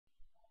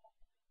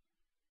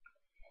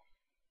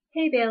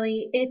Hey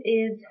Bailey, it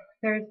is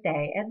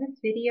Thursday, and this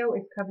video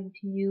is coming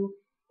to you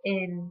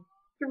in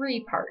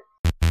three parts.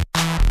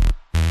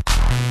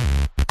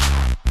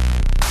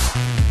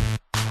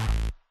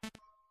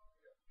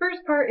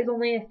 First part is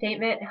only a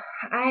statement.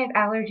 I have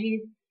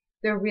allergies.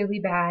 They're really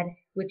bad,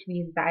 which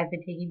means that I've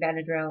been taking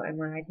Benadryl, and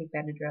when I take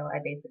Benadryl, I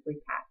basically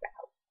pass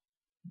out.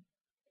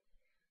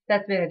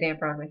 That's been a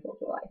damper on my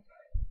social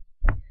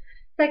life.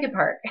 Second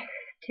part.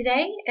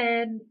 Today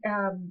and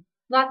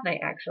last night,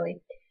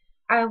 actually,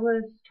 I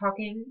was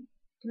talking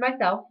to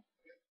myself,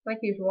 like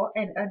usual,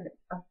 and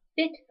a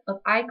fit of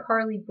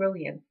iCarly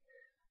brilliance,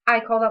 I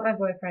called out my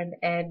boyfriend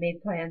and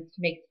made plans to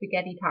make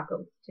spaghetti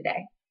tacos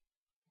today.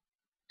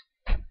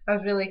 I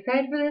was really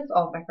excited for this.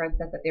 All of my friends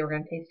said that they were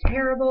going to taste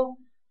terrible,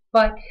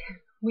 but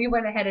we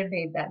went ahead and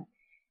made them.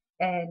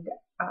 And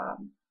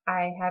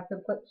I have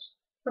some clips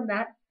from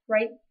that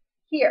right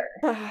here.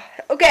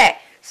 Okay,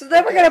 so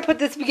then we're going to put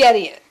the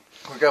spaghetti in.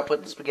 We're going to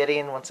put the spaghetti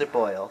in once it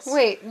boils.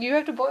 Wait, you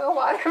have to boil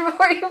water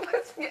before you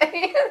put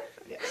spaghetti in?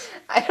 Yes.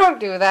 I don't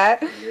do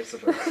that. You're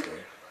supposed to.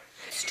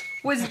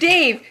 Was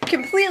Dave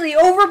completely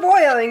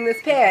overboiling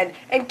this pan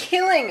and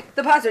killing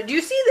the pasta. Do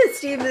you see this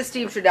steam? This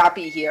steam should not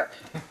be here.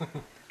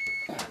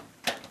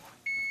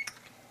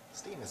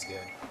 Steam is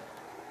good.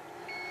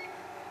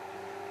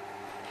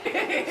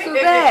 So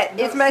that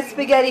is my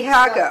spaghetti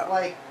taco.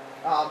 Like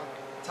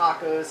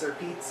tacos or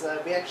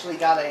pizza. We actually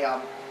got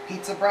a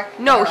pizza brick.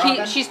 No,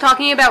 she's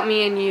talking about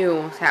me and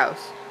you's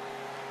house.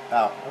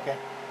 Oh, okay.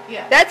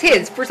 Yeah. That's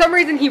his. For some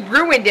reason, he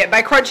ruined it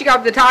by crunching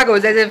up the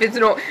tacos as if it's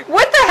no.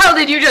 What the hell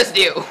did you just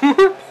do?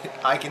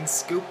 I can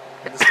scoop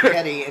the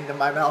spaghetti into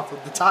my mouth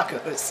with the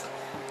tacos.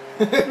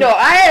 No,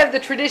 I have the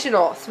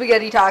traditional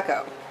spaghetti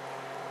taco.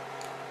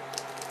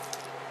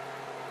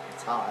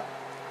 It's hot.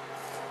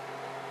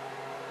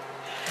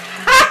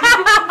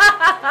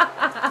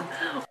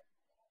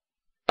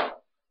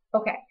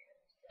 Okay,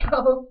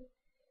 so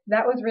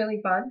that was really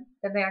fun,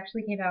 and they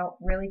actually came out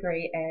really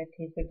great and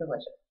tasted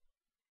delicious.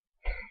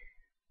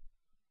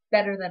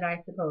 Better than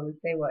I supposed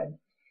they would.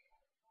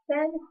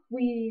 Then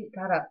we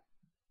got up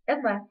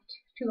and left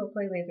to go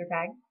play laser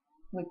tag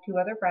with two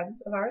other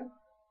friends of ours.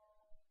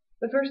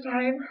 The first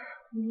time,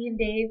 me and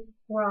Dave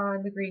were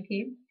on the green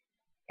team,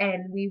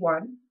 and we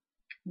won.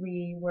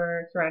 We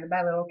were surrounded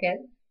by little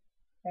kids,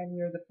 and we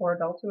were the four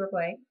adults who were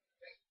playing.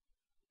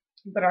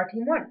 But our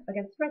team won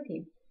against the red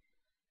team.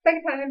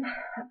 Second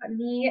time,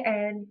 me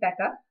and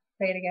Becca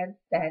played against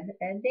Ben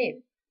and Dave.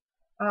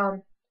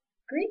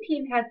 Green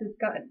team has this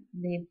gun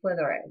named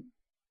Slytherin.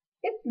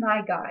 It's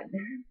my gun.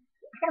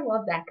 I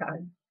love that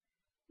gun.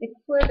 It's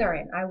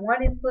Slytherin. I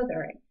wanted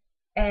Slytherin.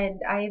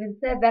 And I even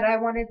said that I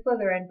wanted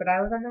Slytherin, but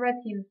I was on the red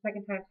team the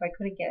second time, so I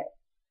couldn't get it.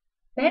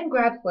 Ben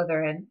grabs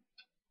Slytherin,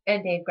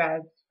 and Dave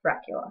grabs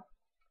Dracula.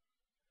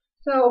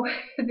 So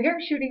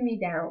they're shooting me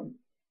down,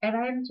 and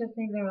I'm just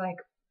sitting there like,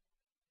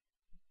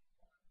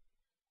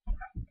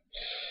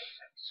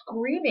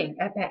 screaming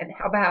at Ben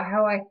about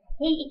how I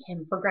hate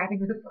him for grabbing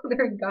the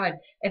Slytherin gun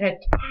and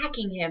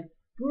attacking him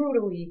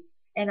brutally,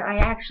 and I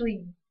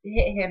actually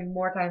hit him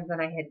more times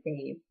than I hit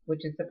Dave,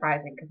 which is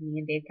surprising because me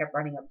and Dave kept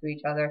running up to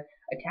each other,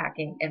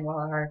 attacking, and while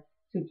our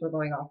suits were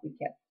going off, we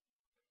kissed.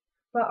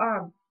 But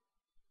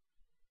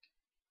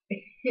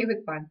it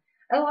was fun.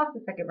 I lost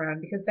the second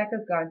round because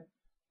Becca's gun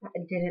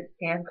didn't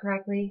scan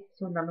correctly,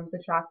 so none of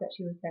the shots that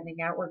she was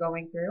sending out were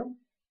going through.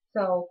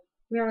 So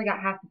we only got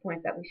half the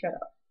points that we should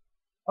have.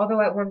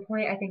 Although at one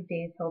point, I think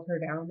Dave held her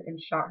down and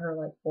shot her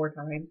like 4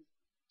 times.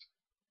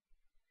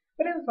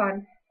 But it was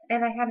fun,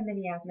 and I had a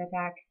mini asthma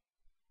attack.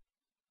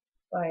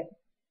 But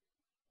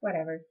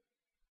whatever.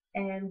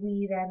 And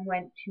we then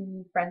went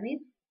to Friendly's,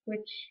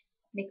 which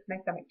makes my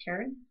stomach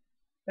churn.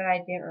 But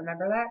I didn't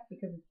remember that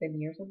because it's been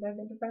years since I've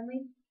been to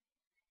Friendly's.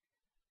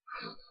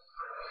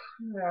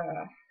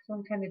 So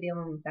I'm kind of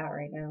dealing with that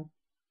right now.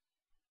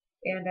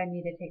 And I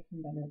need to take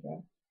some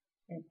Benadryl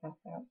and pass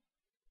out.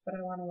 But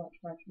I want to watch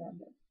March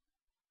Madness.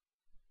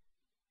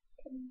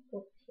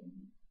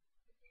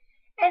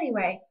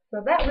 Anyway,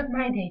 so that was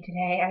my day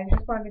today. I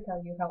just wanted to tell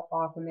you how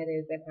awesome it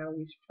is and how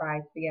you should try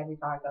spaghetti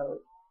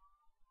tacos.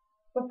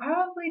 But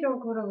probably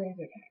don't go to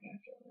laser tag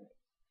afterwards.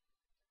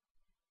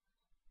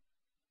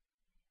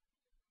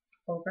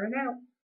 Over and out.